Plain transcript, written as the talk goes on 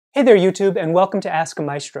Hey there YouTube, and welcome to Ask a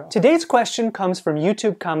Maestro. Today's question comes from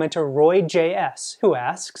YouTube commenter Roy JS, who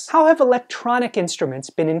asks, how have electronic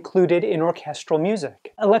instruments been included in orchestral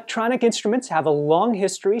music? Electronic instruments have a long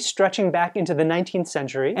history stretching back into the 19th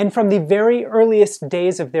century, and from the very earliest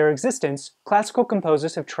days of their existence, classical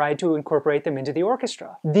composers have tried to incorporate them into the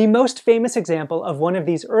orchestra. The most famous example of one of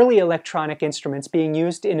these early electronic instruments being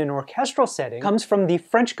used in an orchestral setting comes from the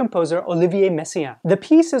French composer Olivier Messiaen. The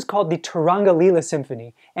piece is called the Turanga Leela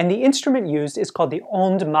Symphony, and the instrument used is called the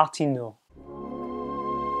Ondes Martenot.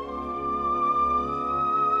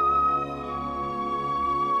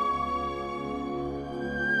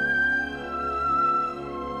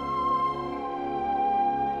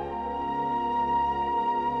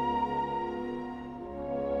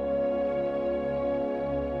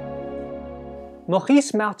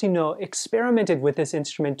 Maurice Martenot experimented with this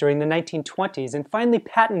instrument during the 1920s and finally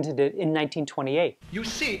patented it in 1928. You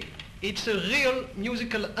see, it's a real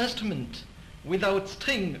musical instrument without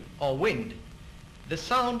string or wind. The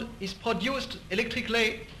sound is produced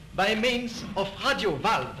electrically by means of radio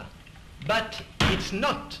valve, but it's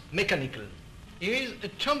not mechanical. Here is a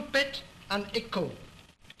trumpet and echo.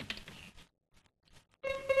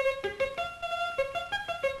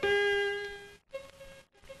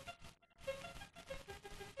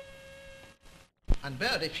 And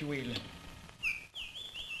bird, if you will.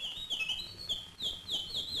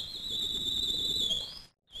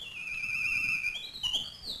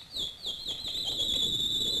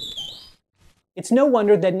 It's no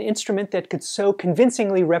wonder that an instrument that could so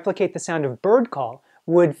convincingly replicate the sound of bird call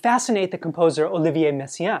would fascinate the composer Olivier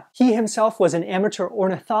Messiaen. He himself was an amateur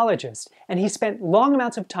ornithologist, and he spent long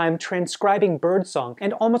amounts of time transcribing birdsong,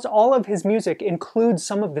 and almost all of his music includes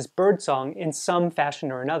some of this birdsong in some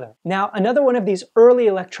fashion or another. Now, another one of these early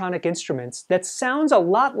electronic instruments that sounds a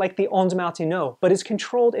lot like the Ondes Martenot, but is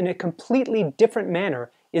controlled in a completely different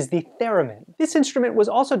manner, is the Theremin. This instrument was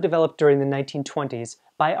also developed during the 1920s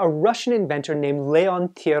by a Russian inventor named Leon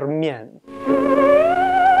Theremins.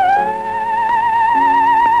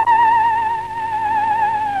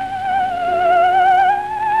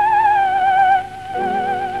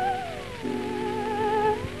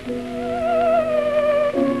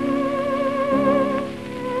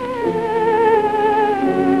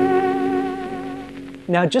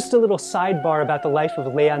 Now, just a little sidebar about the life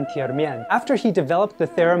of Leon Theremins. After he developed the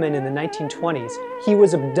theremin in the 1920s, he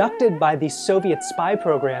was abducted by the Soviet spy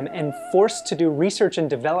program and forced to do research and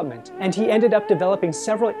development, and he ended up developing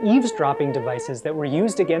several eavesdropping devices that were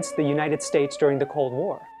used against the United States during the Cold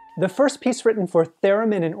War. The first piece written for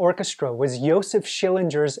theremin and orchestra was Joseph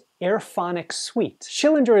Schillinger's Airphonic Suite.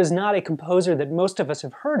 Schillinger is not a composer that most of us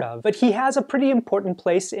have heard of, but he has a pretty important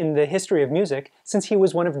place in the history of music since he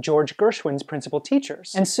was one of George Gershwin's principal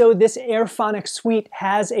teachers. And so this Airphonic Suite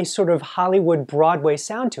has a sort of Hollywood Broadway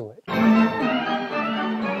sound to it.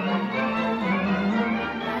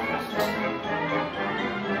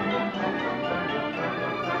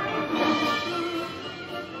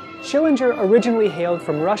 Schillinger originally hailed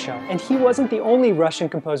from Russia, and he wasn't the only Russian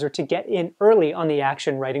composer to get in early on the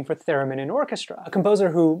action writing for theremin and orchestra. A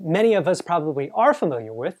composer who many of us probably are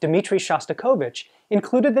familiar with, Dmitri Shostakovich,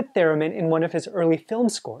 included the theremin in one of his early film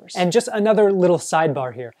scores. And just another little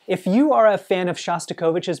sidebar here. If you are a fan of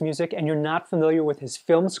Shostakovich's music and you're not familiar with his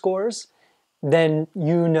film scores, then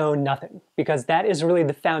you know nothing, because that is really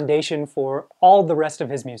the foundation for all the rest of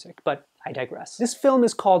his music, but I digress. This film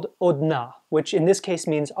is called Odna, which in this case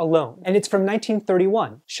means alone, and it's from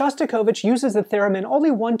 1931. Shostakovich uses the theremin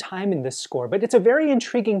only one time in this score, but it's a very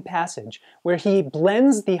intriguing passage where he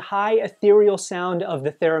blends the high ethereal sound of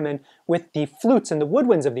the theremin with the flutes and the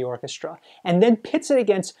woodwinds of the orchestra, and then pits it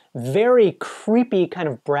against very creepy kind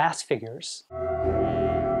of brass figures.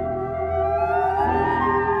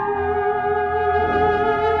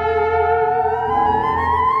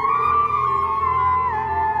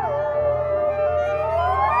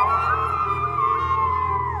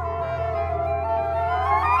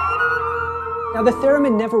 Now, the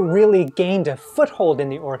theremin never really gained a foothold in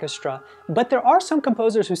the orchestra, but there are some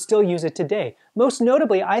composers who still use it today. Most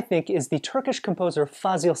notably, I think, is the Turkish composer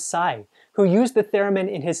Fazil Say, who used the theremin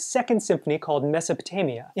in his second symphony called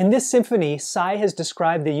Mesopotamia. In this symphony, Say has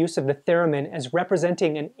described the use of the theremin as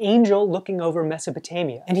representing an angel looking over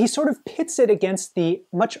Mesopotamia, and he sort of pits it against the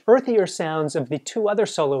much earthier sounds of the two other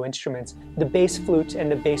solo instruments, the bass flute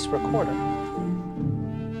and the bass recorder.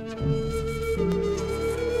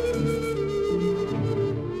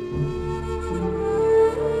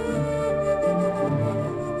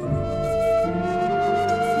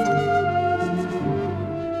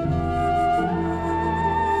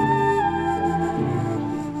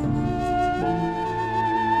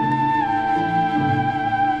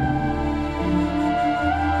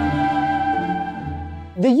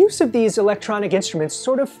 The use of these electronic instruments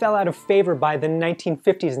sort of fell out of favor by the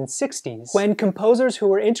 1950s and 60s, when composers who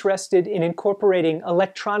were interested in incorporating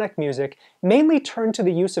electronic music mainly turned to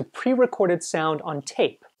the use of pre-recorded sound on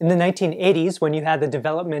tape. In the 1980s, when you had the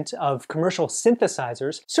development of commercial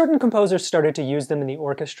synthesizers, certain composers started to use them in the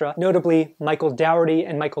orchestra, notably Michael Dougherty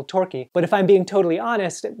and Michael Torke. But if I'm being totally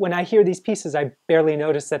honest, when I hear these pieces, I barely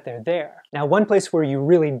notice that they're there. Now, one place where you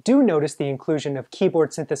really do notice the inclusion of keyboard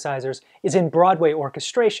synthesizers is in Broadway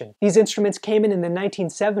orchestration. These instruments came in the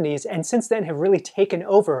 1970s, and since then have really taken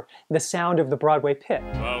over the sound of the Broadway pit.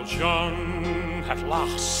 Well, John, at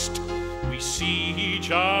last, we see each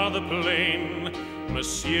other plain.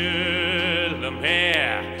 Monsieur le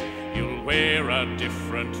Maire, you'll wear a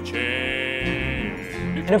different chain.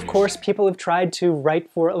 And of course, people have tried to write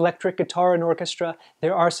for electric guitar and orchestra.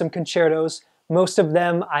 There are some concertos. Most of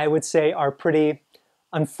them, I would say, are pretty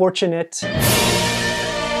unfortunate.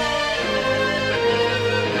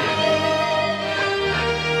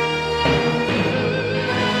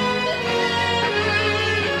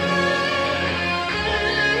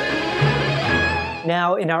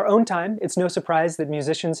 Now, in our own time, it's no surprise that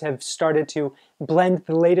musicians have started to blend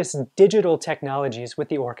the latest digital technologies with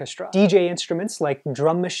the orchestra. DJ instruments like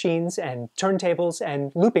drum machines and turntables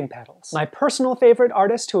and looping pedals. My personal favorite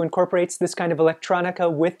artist who incorporates this kind of electronica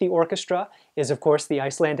with the orchestra is, of course, the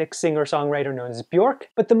Icelandic singer-songwriter known as Björk.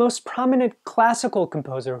 But the most prominent classical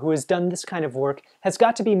composer who has done this kind of work has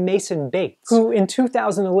got to be Mason Bates, who in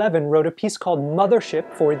 2011 wrote a piece called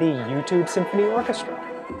Mothership for the YouTube Symphony Orchestra.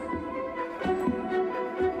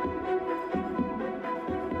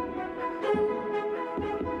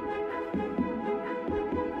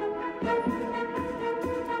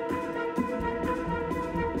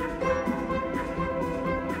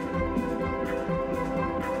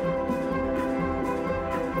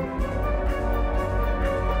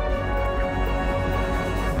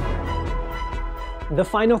 The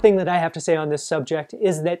final thing that I have to say on this subject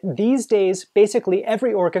is that these days, basically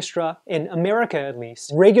every orchestra, in America at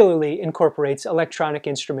least, regularly incorporates electronic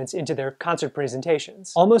instruments into their concert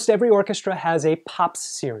presentations. Almost every orchestra has a Pops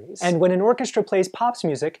series. And when an orchestra plays Pops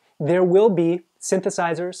music, there will be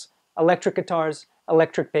synthesizers, electric guitars,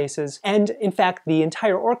 electric basses, and in fact the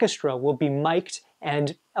entire orchestra will be mic'd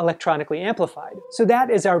and electronically amplified. So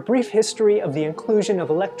that is our brief history of the inclusion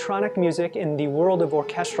of electronic music in the world of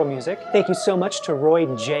orchestral music. Thank you so much to Roy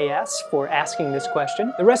JS for asking this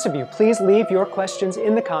question. The rest of you, please leave your questions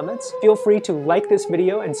in the comments. Feel free to like this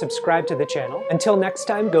video and subscribe to the channel. Until next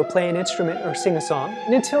time, go play an instrument or sing a song.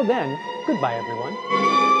 And until then, goodbye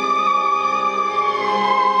everyone.